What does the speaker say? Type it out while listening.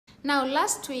Now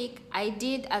last week I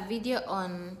did a video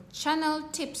on channel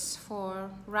tips for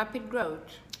rapid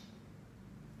growth.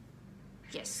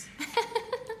 Yes.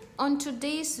 On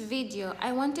today's video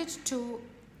I wanted to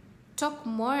talk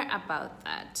more about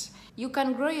that. You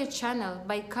can grow your channel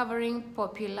by covering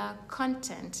popular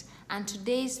content, and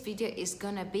today's video is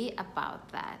gonna be about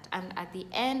that, and at the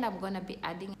end I'm gonna be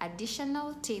adding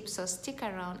additional tips, so stick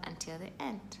around until the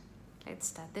end. Let's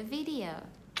start the video.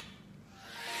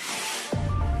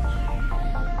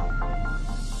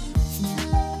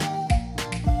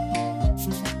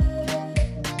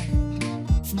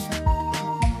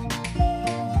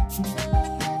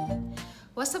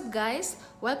 What's up guys,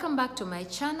 welcome back to my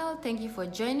channel. Thank you for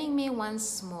joining me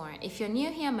once more. If you're new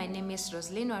here, my name is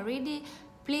Roslyn Waridi.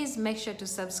 Please make sure to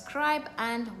subscribe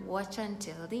and watch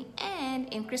until the end.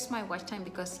 Increase my watch time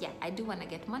because yeah, I do want to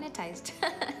get monetized.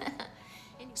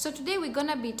 So today we're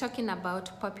gonna be talking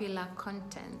about popular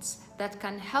contents that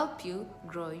can help you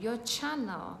grow your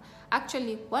channel.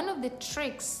 Actually, one of the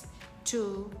tricks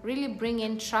to really bring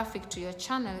in traffic to your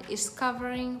channel is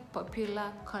covering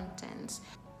popular contents.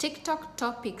 TikTok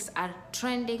topics are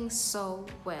trending so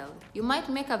well. You might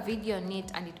make a video on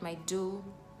it and it might do,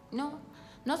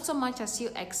 not so much as you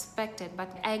expected,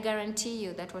 but I guarantee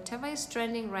you that whatever is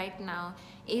trending right now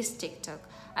is TikTok.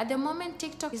 At the moment,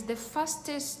 TikTok is the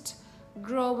fastest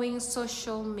growing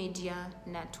social media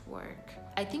network.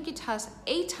 I think it has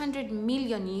 800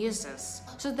 million users.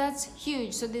 So that's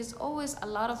huge. So there's always a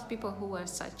lot of people who are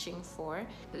searching for,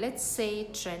 let's say,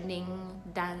 trending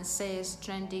dances,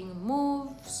 trending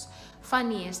moves,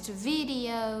 funniest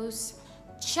videos,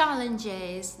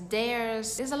 challenges,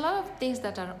 dares. There's a lot of things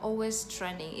that are always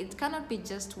trending. It cannot be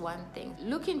just one thing.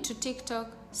 Look into TikTok,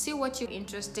 see what you're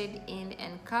interested in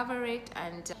and cover it.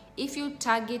 And if you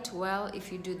tag it well,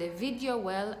 if you do the video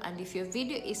well, and if your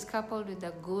video is coupled with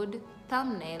a good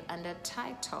thumbnail and a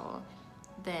title,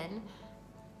 then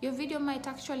your video might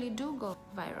actually do go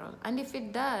viral. And if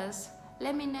it does,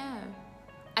 let me know.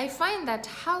 I find that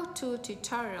how-to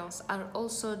tutorials are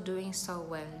also doing so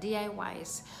well,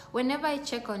 DIYs. Whenever I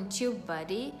check on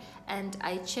TubeBuddy and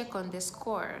I check on the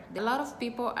score, a lot of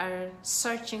people are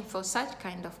searching for such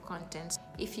kind of content.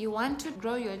 If you want to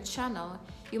grow your channel,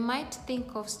 you might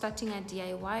think of starting a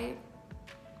DIY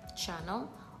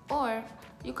channel, or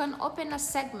you can open a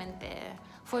segment there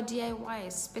for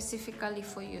DIYs specifically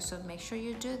for you, so make sure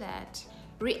you do that.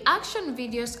 Reaction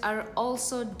videos are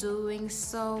also doing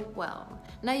so well.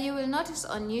 Now you will notice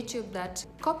on YouTube that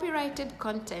copyrighted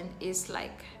content is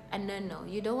like a no-no.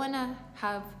 You don't want to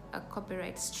have a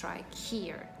copyright strike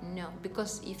here, no,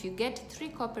 because if you get 3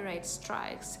 copyright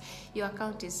strikes, your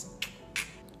account is...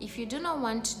 If you do not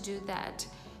want to do that,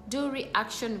 do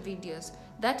reaction videos.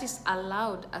 That is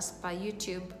allowed as per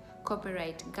YouTube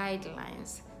copyright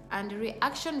guidelines. And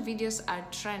reaction videos are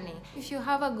trending. If you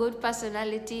have a good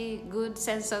personality, good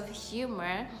sense of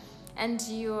humor, and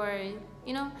you're,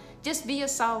 just be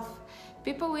yourself,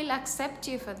 people will accept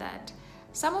you for that.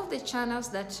 Some of the channels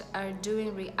that are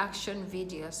doing reaction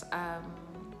videos,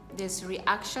 there's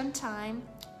Reaction Time,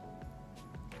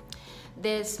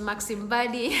 there's Maxim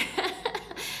Buddy.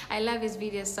 I love his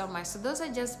videos so much. So those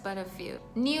are just but a few.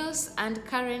 News and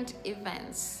current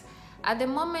events. At the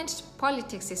moment,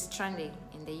 politics is trending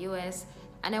in the US,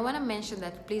 and I want to mention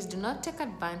that please do not take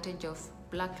advantage of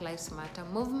Black Lives Matter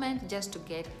movement just to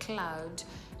get clout.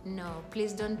 No,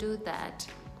 please don't do that.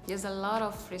 There's a lot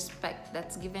of respect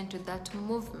that's given to that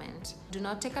movement. Do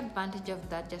not take advantage of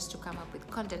that just to come up with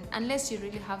content, unless you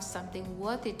really have something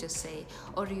worthy to say,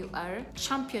 or you are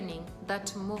championing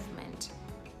that movement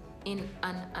in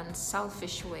an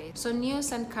unselfish way. So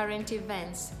news and current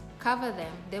events, cover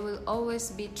them. They will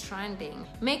always be trending.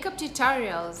 Makeup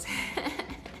tutorials.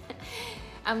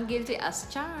 I'm guilty as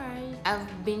charged.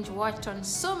 I've binge watched on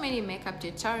so many makeup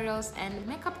tutorials, and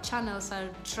makeup channels are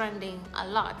trending a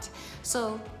lot.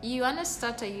 So you want to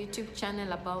start a YouTube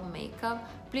channel about makeup,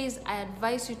 please, I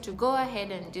advise you to go ahead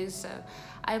and do so.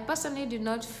 I personally do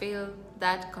not feel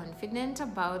that confident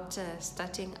about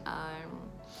starting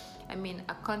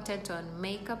a content on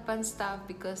makeup and stuff,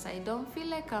 because I don't feel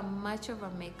like I'm much of a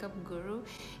makeup guru.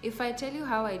 If I tell you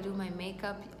how I do my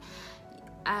makeup,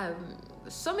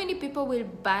 so many people will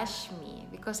bash me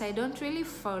because I don't really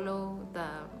follow the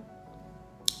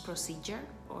procedure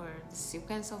or the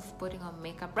sequence of putting on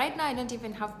makeup. Right now I don't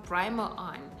even have primer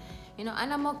on, and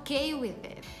I'm okay with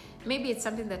it. Maybe it's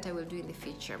something that I will do in the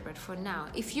future, but for now,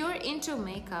 if you're into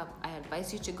makeup, I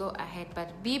advise you to go ahead,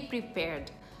 but be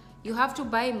prepared. You have to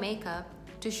buy makeup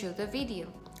to shoot the video,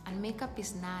 and makeup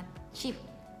is not cheap.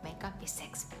 Makeup is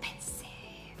expensive.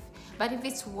 But if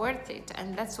it's worth it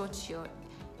and that's what you're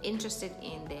interested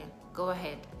in, then go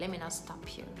ahead, let me not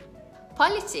stop you.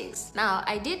 Politics. Now,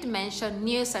 I did mention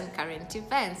news and current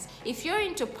events. If you're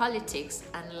into politics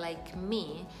and like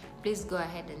me, please go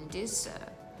ahead and do so.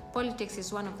 Politics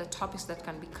is one of the topics that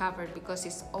can be covered because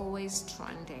it's always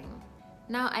trending.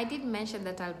 Now, I did mention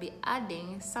that I'll be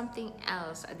adding something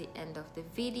else at the end of the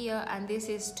video, and this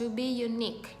is to be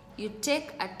unique. You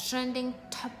take a trending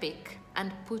topic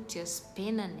and put your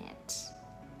spin on it.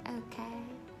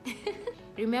 Okay?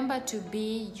 Remember to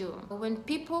be you. When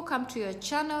people come to your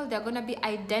channel, they're going to be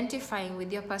identifying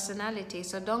with your personality.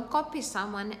 So don't copy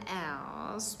someone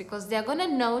else because they're going to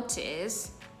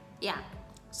notice. Yeah,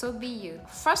 so be you.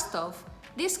 First off,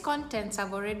 these contents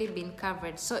have already been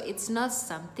covered, so it's not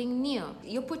something new.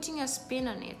 You're putting a spin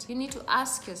on it. You need to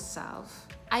ask yourself,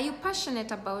 are you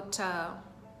passionate about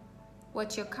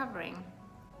what you're covering?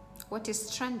 What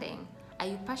is trending? Are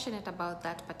you passionate about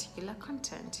that particular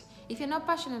content? If you're not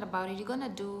passionate about it, you're gonna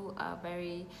do a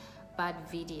very bad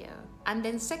video. And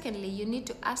then secondly, you need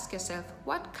to ask yourself,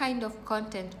 what kind of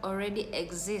content already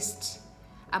exists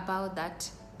about that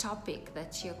topic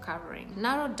that you're covering?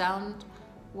 Narrow down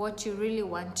what you really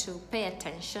want to pay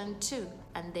attention to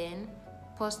and then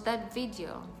post that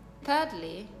video.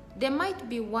 Thirdly, there might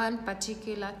be one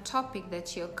particular topic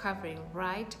that you're covering,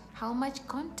 right? How much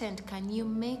content can you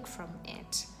make from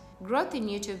it? Growth in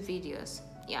YouTube videos.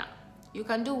 Yeah, you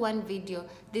can do one video,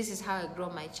 this is how I grow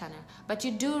my channel. But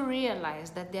you do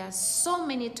realize that there are so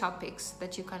many topics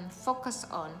that you can focus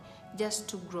on just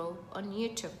to grow on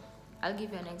YouTube. I'll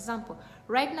give you an example.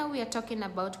 Right now we are talking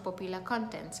about popular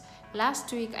contents.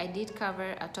 Last week I did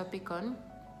cover a topic on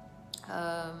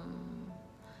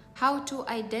how to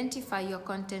identify your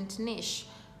content niche.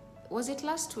 Was it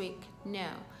last week? No.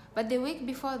 But the week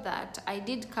before that, I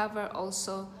did cover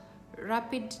also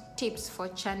rapid tips for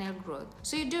channel growth.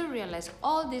 So you do realize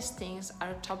all these things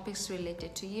are topics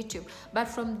related to YouTube, but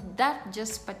from that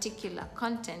just particular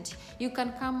content, you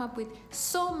can come up with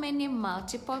so many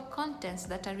multiple contents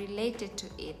that are related to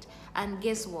it. And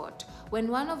guess what? When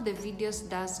one of the videos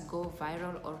does go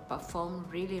viral or perform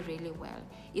really well,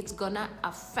 it's gonna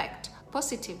affect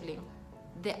positively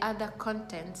the other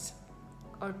contents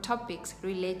or topics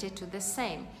related to the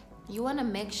same. You want to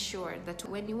make sure that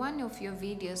when one of your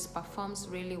videos performs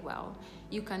really well,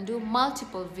 you can do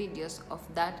multiple videos of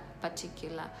that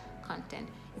particular content.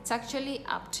 It's actually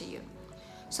up to you.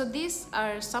 So these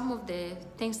are some of the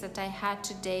things that I had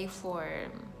today for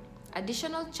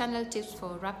additional channel tips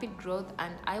for rapid growth,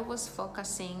 and I was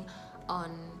focusing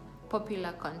on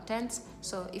popular contents.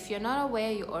 So if you're not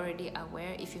aware, you're already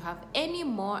aware. If you have any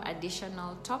more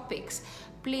additional topics,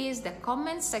 please, the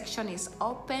comment section is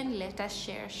open. Let us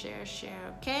share,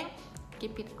 okay?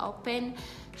 Keep it open,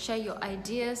 share your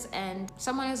ideas, and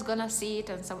someone is gonna see it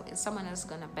and someone is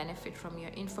gonna benefit from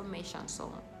your information.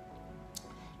 So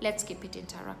let's keep it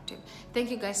interactive.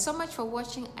 Thank you guys so much for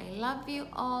watching. I love you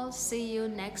all. See you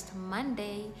next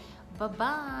Monday.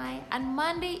 Bye-bye. And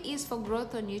Monday is for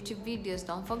growth on YouTube videos.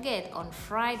 Don't forget, on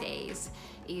Fridays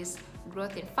is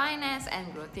growth in finance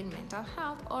and growth in mental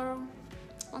health, or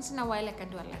once in a while I can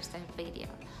do a lifestyle video.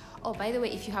 Oh, by the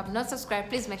way, if you have not subscribed,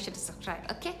 please make sure to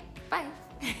subscribe. Okay, bye.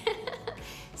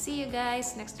 See you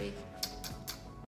guys next week.